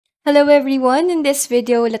Hello everyone, in this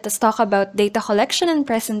video, let us talk about data collection and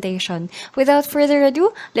presentation. Without further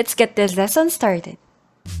ado, let's get this lesson started.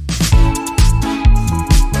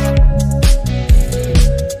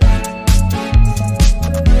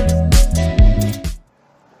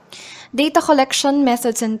 Data collection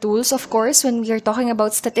methods and tools. Of course, when we are talking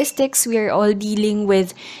about statistics, we are all dealing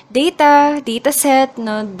with data set,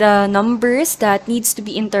 the numbers that needs to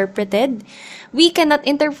be interpreted. We cannot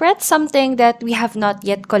interpret something that we have not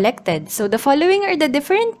yet collected. So the following are the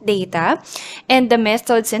different data and the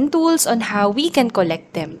methods and tools on how we can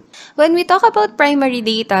collect them. When we talk about primary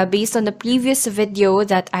data, based on the previous video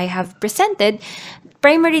that I have presented,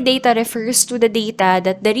 primary data refers to the data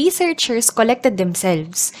that the researchers collected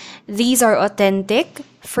themselves. These are authentic,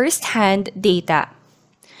 first-hand data.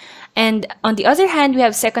 And on the other hand, we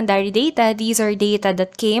have secondary data. These are data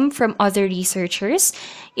that came from other researchers.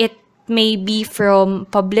 It may be from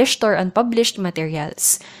published or unpublished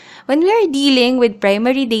materials. When we are dealing with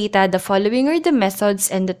primary data, the following are the methods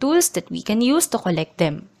and the tools that we can use to collect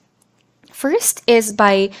them. First is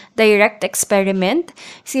by direct experiment.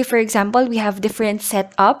 See, for example, we have different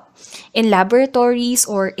setup in laboratories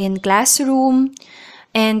or in classroom,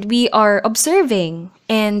 and we are observing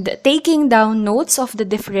and taking down notes of the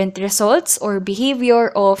different results or behavior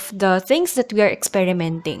of the things that we are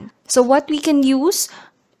experimenting. So what we can use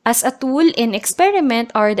as a tool in experiment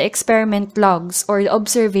are the experiment logs or the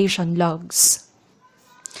observation logs.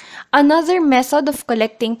 Another method of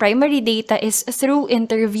collecting primary data is through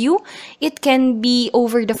interview. It can be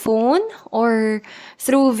over the phone or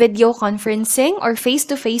through video conferencing or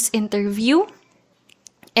face-to-face interview.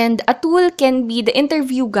 And a tool can be the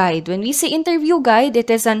interview guide. When we say interview guide, it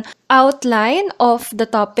is an outline of the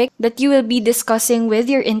topic that you will be discussing with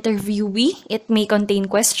your interviewee. It may contain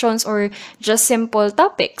questions or just simple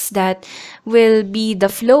topics that will be the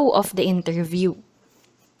flow of the interview.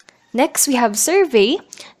 Next, we have survey.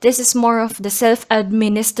 This is more of the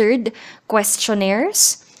self-administered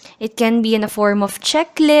questionnaires. It can be in a form of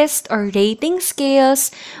checklist or rating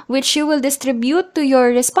scales, which you will distribute to your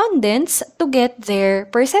respondents to get their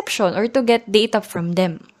perception or to get data from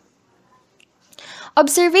them.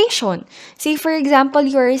 Observation. Say, for example,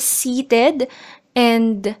 you are seated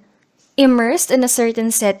and immersed in a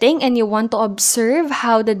certain setting and you want to observe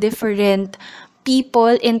how the different people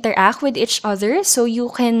interact with each other, so you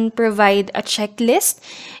can provide a checklist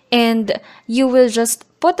and you will just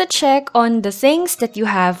put a check on the things that you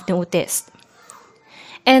have noticed.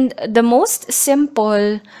 And the most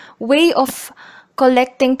simple way of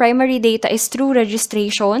collecting primary data is through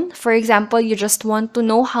registration. For example, you just want to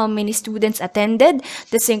know how many students attended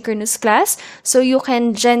the synchronous class, so you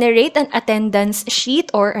can generate an attendance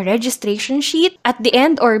sheet or a registration sheet at the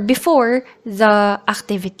end or before the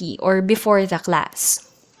activity or before the class.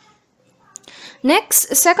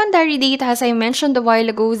 Next, secondary data, as I mentioned a while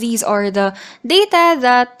ago, these are the data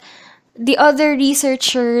that the other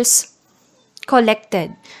researchers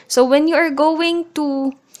collected. So when you are going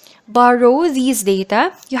to borrow these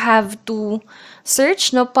data, you have to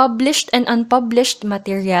search published and unpublished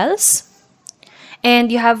materials,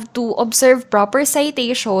 and you have to observe proper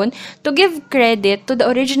citation to give credit to the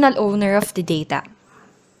original owner of the data.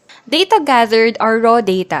 Data gathered are raw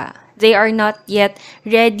data. They are not yet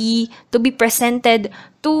ready to be presented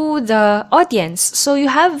to the audience. So you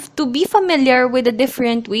have to be familiar with the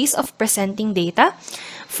different ways of presenting data.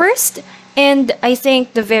 First, and I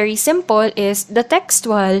think the very simple, is the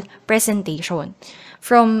textual presentation.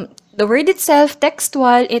 From the word itself,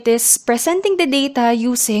 textual, it is presenting the data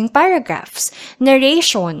using paragraphs,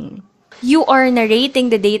 narration. You are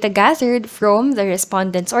narrating the data gathered from the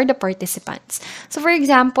respondents or the participants. So for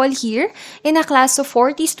example, here, in a class of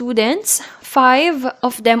 40 students, 5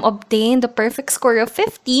 of them obtained the perfect score of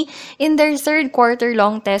 50 in their third quarter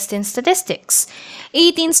long test in statistics.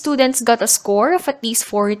 18 students got a score of at least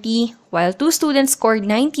 40, while 2 students scored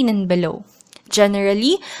 19 and below.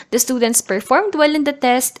 Generally, the students performed well in the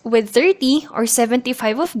test, with 30 or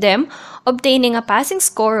 75 of them obtaining a passing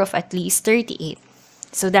score of at least 38.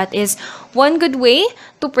 So that is one good way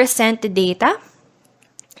to present the data.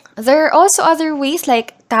 There are also other ways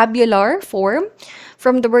like tabular form,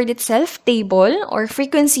 from the word itself, table, or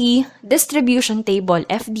frequency distribution table,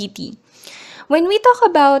 FDT. When we talk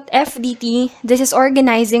about FDT, this is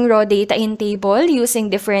organizing raw data in table using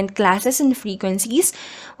different classes and frequencies.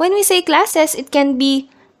 When we say classes, it can be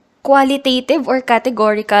qualitative or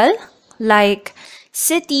categorical, like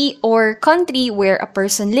city or country where a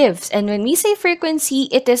person lives. And when we say frequency,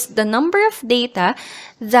 it is the number of data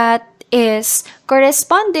that is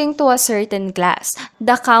corresponding to a certain class,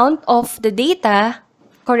 the count of the data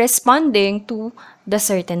corresponding to the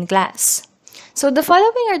certain class. So the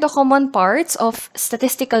following are the common parts of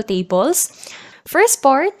statistical tables. First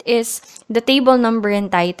part is the table number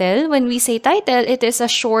and title. When we say title, it is a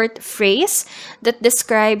short phrase that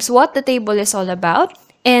describes what the table is all about,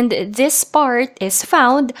 and this part is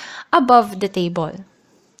found above the table.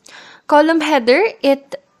 Column header,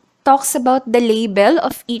 it talks about the label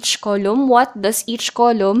of each column. What does each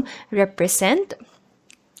column represent?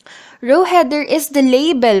 Row header is the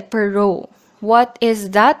label per row. What is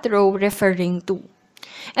that row referring to?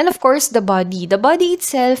 And of course, the body. The body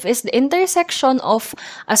itself is the intersection of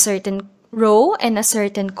a certain row and a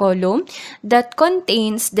certain column that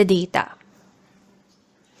contains the data.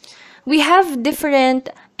 We have different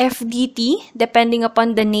FDT depending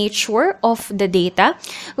upon the nature of the data.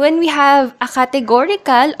 When we have a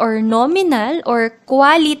categorical or nominal or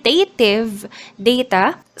qualitative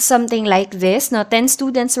data, something like this. Now, 10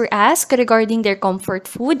 students were asked regarding their comfort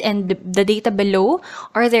food, and the data below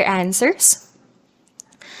are their answers.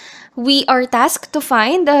 We are tasked to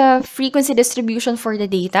find the frequency distribution for the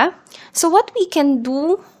data. So what we can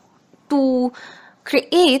do to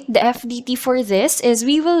create the FDT for this is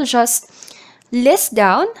we will just list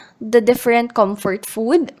down the different comfort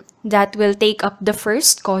food that will take up the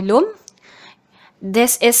first column.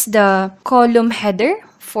 This is the column header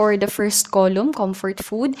for the first column, comfort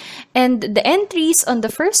food, and the entries on the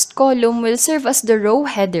first column will serve as the row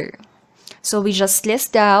header. So we just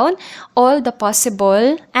list down all the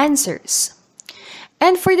possible answers.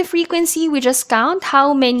 And for the frequency, we just count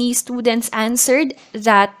how many students answered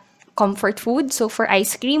that comfort food. So for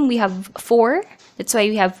ice cream, we have 4. That's why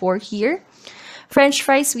we have 4 here. French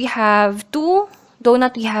fries, we have 2.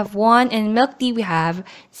 Donut, we have 1. And milk tea, we have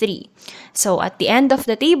 3. So at the end of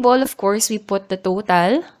the table, of course, we put the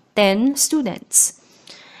total 10 students.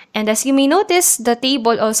 And as you may notice, the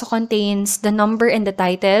table also contains the number and the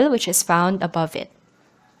title, which is found above it.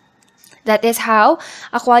 That is how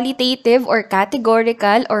a qualitative or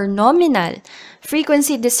categorical or nominal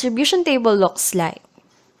frequency distribution table looks like.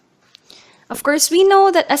 Of course, we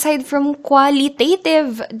know that aside from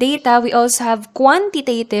qualitative data, we also have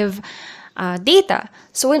quantitative data.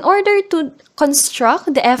 So in order to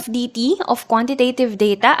construct the FDT of quantitative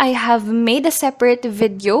data, I have made a separate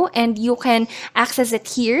video and you can access it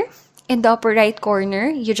here in the upper right corner.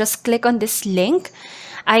 You just click on this link.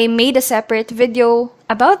 I made a separate video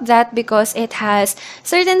about that because it has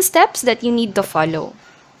certain steps that you need to follow.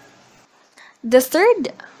 The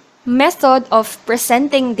third method of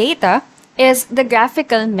presenting data is the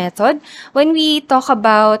graphical method. When we talk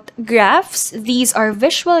about graphs, these are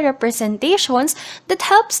visual representations that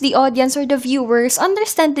helps the audience or the viewers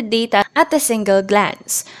understand the data at a single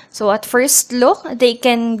glance. So at first look, they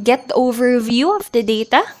can get the overview of the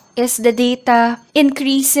data. Is the data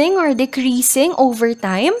increasing or decreasing over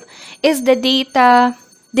time? Is the data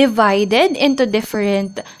divided into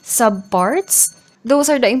different subparts? Those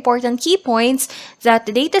are the important key points that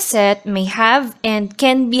the dataset may have and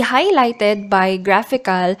can be highlighted by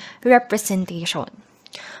graphical representation.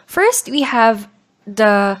 First, we have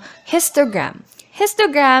the histogram.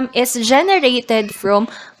 Histogram is generated from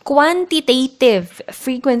quantitative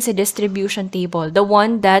frequency distribution table, the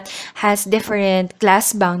one that has different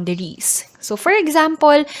class boundaries. So for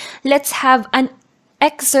example, let's have an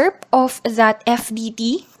excerpt of that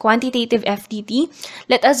FDT, quantitative FDT.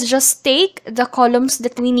 Let us just take the columns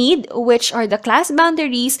that we need, which are the class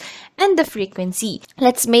boundaries and the frequency.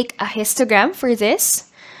 Let's make a histogram for this.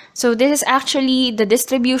 So this is actually the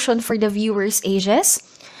distribution for the viewers' ages.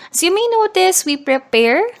 So you may notice we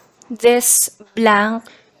prepare this blank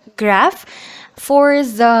graph. For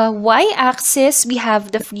the y-axis, we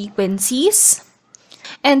have the frequencies.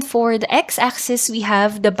 And for the x-axis, we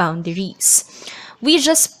have the boundaries. We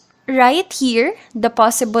just write here the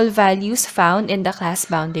possible values found in the class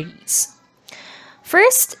boundaries.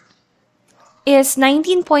 First is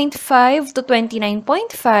 19.5 to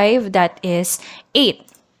 29.5, that is 8.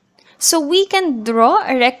 So we can draw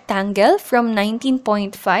a rectangle from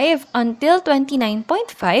 19.5 until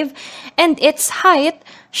 29.5, and its height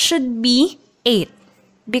should be 8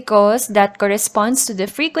 because that corresponds to the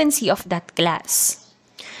frequency of that class.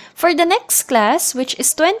 For the next class, which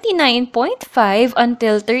is 29.5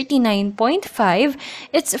 until 39.5,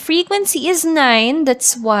 its frequency is 9.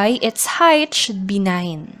 That's why its height should be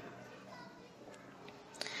 9.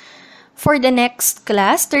 For the next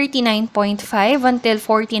class, 39.5 until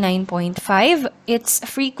 49.5, its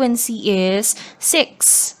frequency is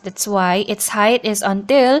 6. That's why its height is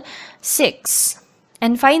until 6.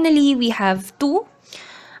 And finally, we have 2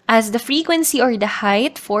 as the frequency or the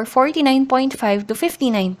height for 49.5 to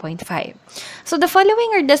 59.5. So the following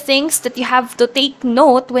are the things that you have to take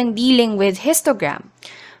note when dealing with histogram.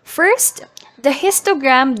 First, The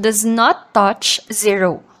histogram does not touch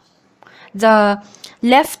 0. The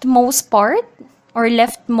leftmost part or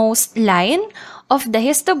leftmost line of the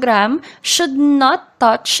histogram should not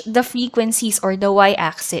touch the frequencies or the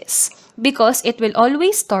y-axis because it will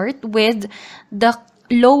always start with the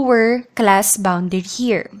lower class boundary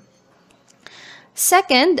here.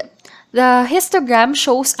 Second, the histogram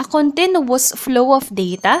shows a continuous flow of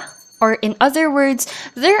data, or in other words,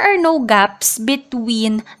 there are no gaps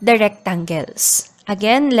between the rectangles.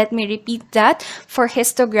 Again, let me repeat that. For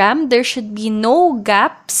histogram, there should be no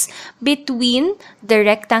gaps between the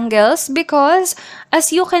rectangles because,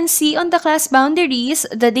 as you can see on the class boundaries,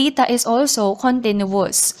 the data is also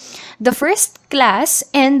continuous. The first class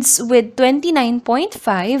ends with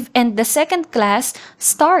 29.5 and the second class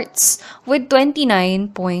starts with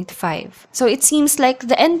 29.5. So it seems like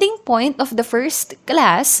the ending point of the first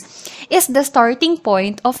class is the starting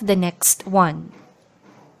point of the next one.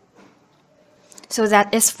 So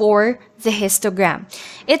that is for the histogram.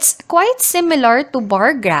 It's quite similar to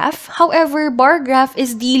bar graph. However, bar graph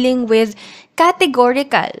is dealing with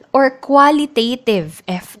categorical or qualitative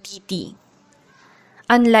FDT.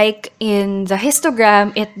 Unlike in the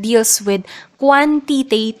histogram, it deals with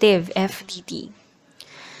quantitative FDT.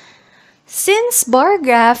 Since bar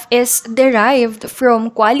graph is derived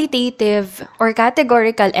from qualitative or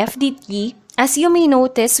categorical FDT, as you may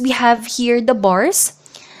notice, we have here the bars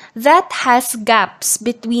that has gaps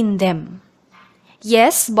between them.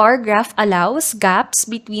 Yes, bar graph allows gaps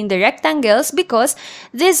between the rectangles because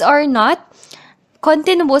these are not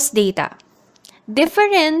continuous data.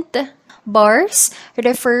 Different bars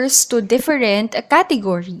refers to different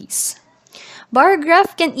categories. Bar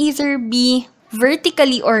graph can either be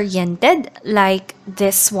vertically oriented, like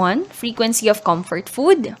this one, frequency of comfort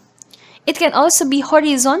food. It can also be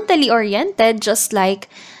horizontally oriented, just like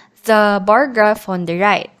the bar graph on the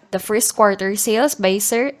right, the first quarter sales by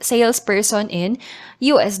salesperson in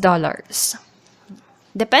US dollars.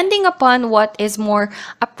 Depending upon what is more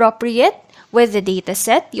appropriate with the data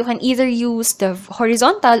set, you can either use the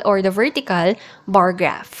horizontal or the vertical bar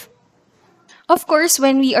graph. Of course,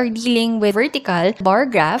 when we are dealing with vertical bar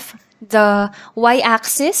graph, the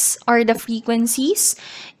y-axis are the frequencies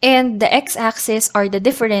and the x-axis are the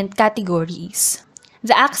different categories.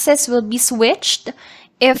 The axis will be switched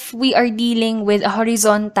if we are dealing with a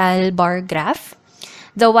horizontal bar graph.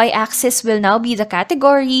 The y-axis will now be the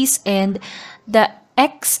categories and the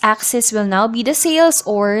x-axis will now be the sales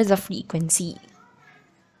or the frequency.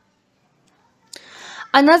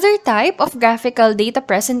 Another type of graphical data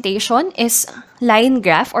presentation is line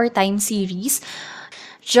graph or time series.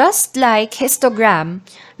 Just like histogram,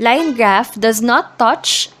 line graph does not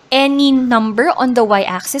touch any number on the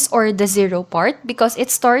y-axis or the 0 part because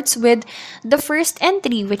it starts with the first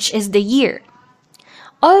entry, which is the year.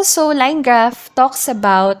 Also, line graph talks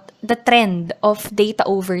about the trend of data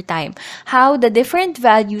over time, how the different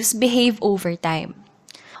values behave over time.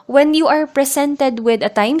 When you are presented with a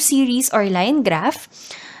time series or line graph,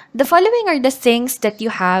 the following are the things that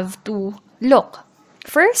you have to look.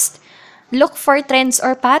 First, look for trends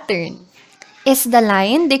or pattern. Is the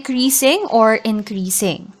line decreasing or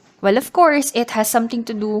increasing? Well, of course, it has something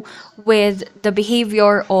to do with the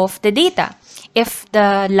behavior of the data. If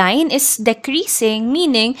the line is decreasing,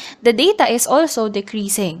 meaning the data is also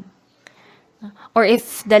decreasing. Or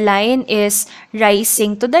if the line is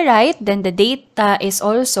rising to the right, then the data is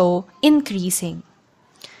also increasing.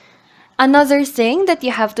 Another thing that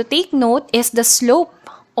you have to take note is the slope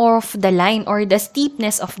of the line or the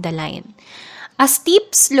steepness of the line. A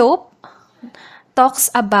steep slope talks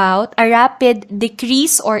about a rapid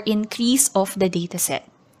decrease or increase of the dataset.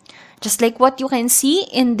 Just like what you can see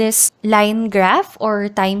in this line graph or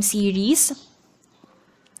time series.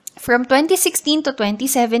 From 2016 to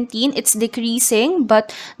 2017, it's decreasing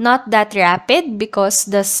but not that rapid because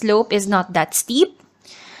the slope is not that steep.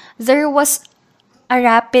 There was a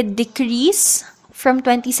rapid decrease from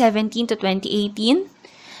 2017 to 2018.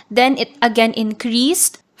 Then it again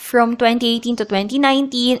increased from 2018 to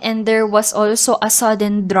 2019, and there was also a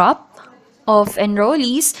sudden drop of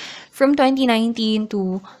enrollees from 2019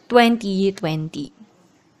 to 2020.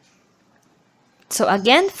 So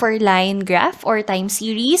again, for line graph or time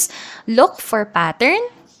series, look for pattern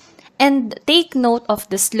and take note of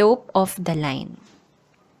the slope of the line.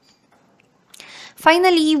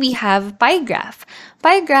 Finally, we have pie graph.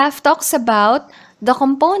 Pie graph talks about the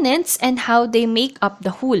components and how they make up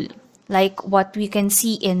the whole, like what we can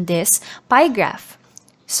see in this pie graph.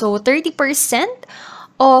 So 30%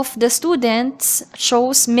 of the students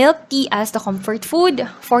chose milk tea as the comfort food,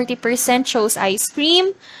 40% chose ice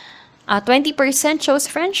cream, 20% shows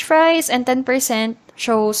French fries, and 10%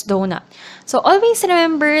 shows donut. So always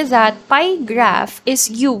remember that pie graph is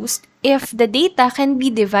used if the data can be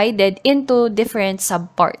divided into different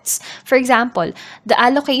subparts. For example, the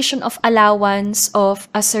allocation of allowance of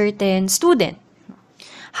a certain student.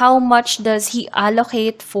 How much does he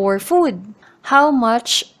allocate for food? How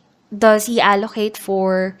much does he allocate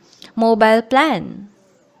for mobile plan?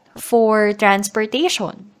 For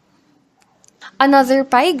transportation? Another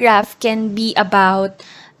pie graph can be about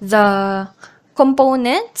the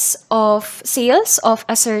components of sales of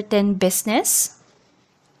a certain business.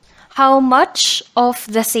 How much of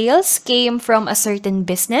the sales came from a certain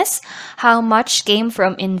business? How much came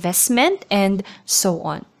from investment? And so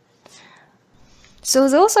on. So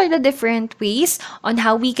those are the different ways on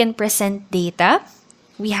how we can present data.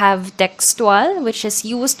 We have textual, which is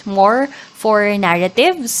used more for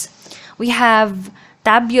narratives. We have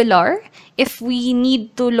tabular, if we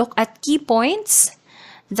need to look at key points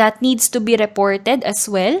that needs to be reported as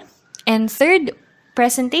well. And third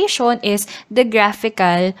presentation is the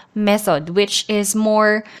graphical method, which is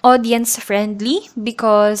more audience friendly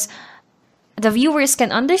because the viewers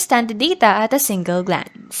can understand the data at a single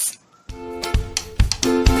glance.